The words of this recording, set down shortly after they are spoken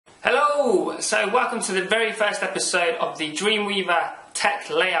Hello! So welcome to the very first episode of the Dreamweaver Tech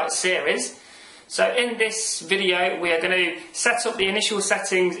Layout series. So in this video we are going to set up the initial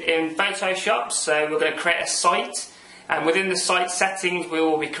settings in Photoshop. So we're going to create a site, and within the site settings we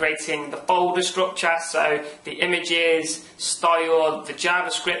will be creating the folder structure, so the images, style, the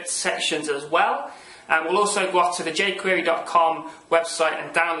JavaScript sections as well. And we'll also go off to the jquery.com website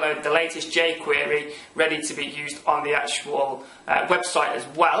and download the latest jQuery ready to be used on the actual website as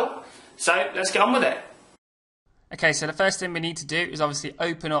well. So let's get on with it. Okay, so the first thing we need to do is obviously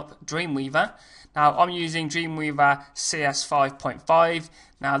open up Dreamweaver. Now I'm using Dreamweaver CS 5.5.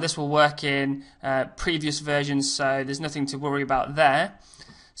 Now this will work in previous versions, so there's nothing to worry about there.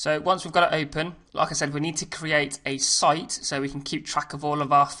 So once we've got it open, like I said, we need to create a site so we can keep track of all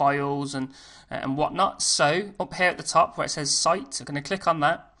of our files and whatnot. So up here at the top where it says site, I'm going to click on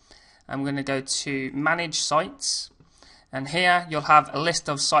that. I'm going to go to manage sites, and here you'll have a list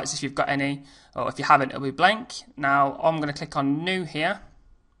of sites if you've got any, or if you haven't it'll be blank. Now I'm going to click on new here,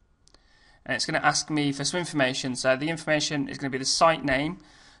 and it's going to ask me for some information. So the information is going to be the site name,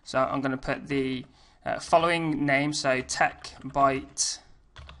 so I'm going to put the following name, so Tech Byte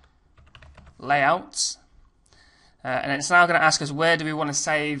Layouts, and it's now going to ask us where do we want to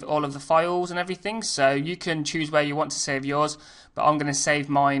save all of the files and everything. So you can choose where you want to save yours, but I'm going to save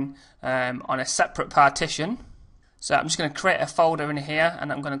mine on a separate partition. So I'm just going to create a folder in here,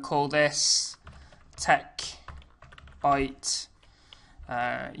 and I'm going to call this Tech Byte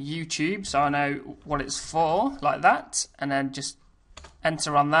YouTube, so I know what it's for, like that, and then just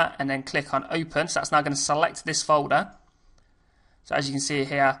enter on that and then click on open. So that's now going to select this folder. So as you can see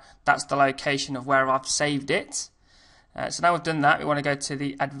here, that's the location of where I've saved it. So now we've done that, we want to go to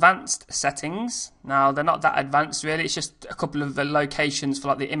the advanced settings. Now they're not that advanced really, it's just a couple of locations for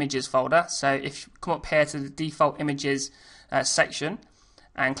like the images folder. So if you come up here to the default images section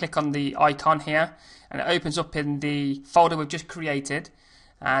and click on the icon here, and it opens up in the folder we've just created.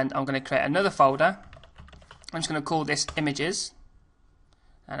 And I'm going to create another folder. I'm just going to call this images,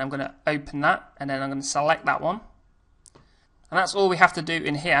 and I'm going to open that, and then I'm going to select that one. And that's all we have to do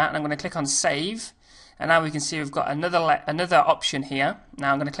in here, and I'm going to click on save, and now we can see we've got another option here.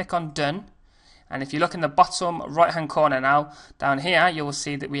 Now I'm going to click on done, and if you look in the bottom right hand corner now, down here you will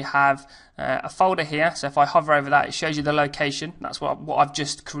see that we have a folder here. So if I hover over that, it shows you the location. That's what I've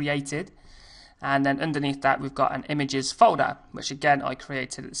just created, and then underneath that we've got an images folder, which again I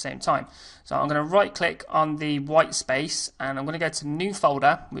created at the same time. So I'm going to right click on the white space, and I'm going to go to new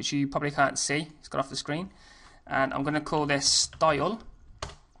folder, which you probably can't see, it's gone off the screen. And I'm going to call this style.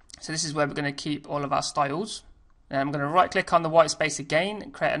 So this is where we're going to keep all of our styles. And I'm going to right click on the white space again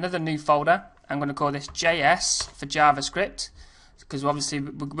and create another new folder. I'm going to call this JS for JavaScript, because obviously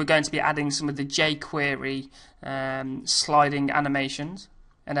we're going to be adding some of the jQuery sliding animations.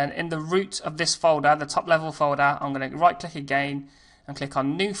 And then in the root of this folder, the top level folder, I'm going to right click again and click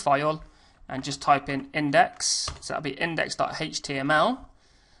on new file and just type in index. So that'll be index.html.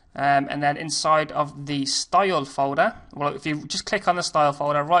 And then inside of the style folder, well, if you just click on the style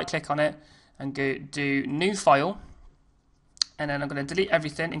folder, right click on it and go do new file, and then I'm going to delete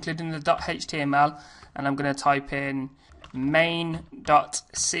everything including the .html, and I'm going to type in main.css.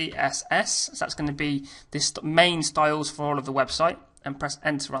 so that's going to be this main styles for all of the website, and press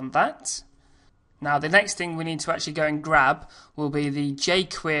enter on that. Now the next thing we need to actually go and grab will be the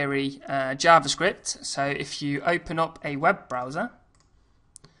jQuery JavaScript. So if you open up a web browser,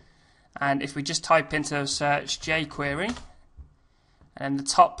 and if we just type into search jQuery, and the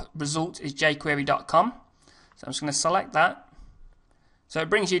top result is jquery.com. So I'm just going to select that. So it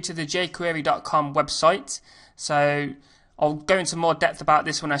brings you to the jquery.com website. So I'll go into more depth about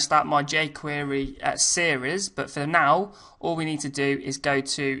this when I start my jQuery series, but for now all we need to do is go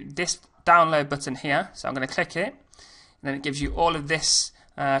to this download button here. So I'm going to click it, and then it gives you all of this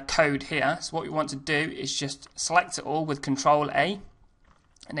code here. So what we want to do is just select it all with Control A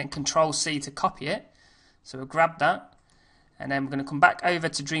and then Control C to copy it. So we'll grab that, and then we're going to come back over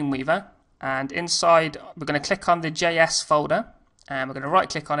to Dreamweaver, and inside we're going to click on the JS folder, and we're going to right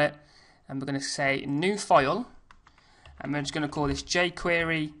click on it, and we're going to say new file, and we're just going to call this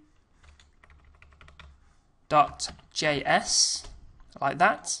jQuery.js, like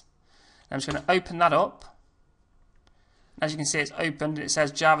that. And I'm just going to open that up. As you can see, it's opened, and it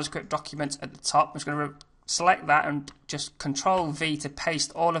says JavaScript document at the top. I'm just going to select that and just Control V to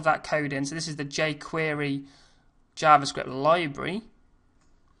paste all of that code in. So this is the jQuery JavaScript library,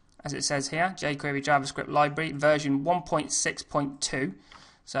 as it says here, jQuery JavaScript library version 1.6.2.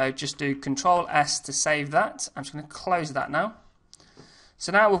 So just do Control S to save that. I'm just going to close that now.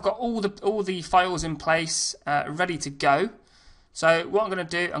 So now we've got all the files in place, ready to go. So what I'm going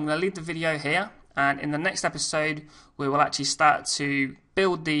to do, I'm going to leave the video here, and in the next episode we will actually start to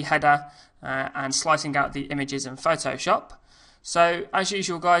build the header and slicing out the images in Photoshop. So as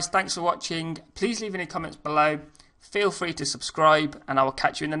usual guys, thanks for watching. Please leave any comments below, feel free to subscribe, and I will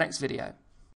catch you in the next video.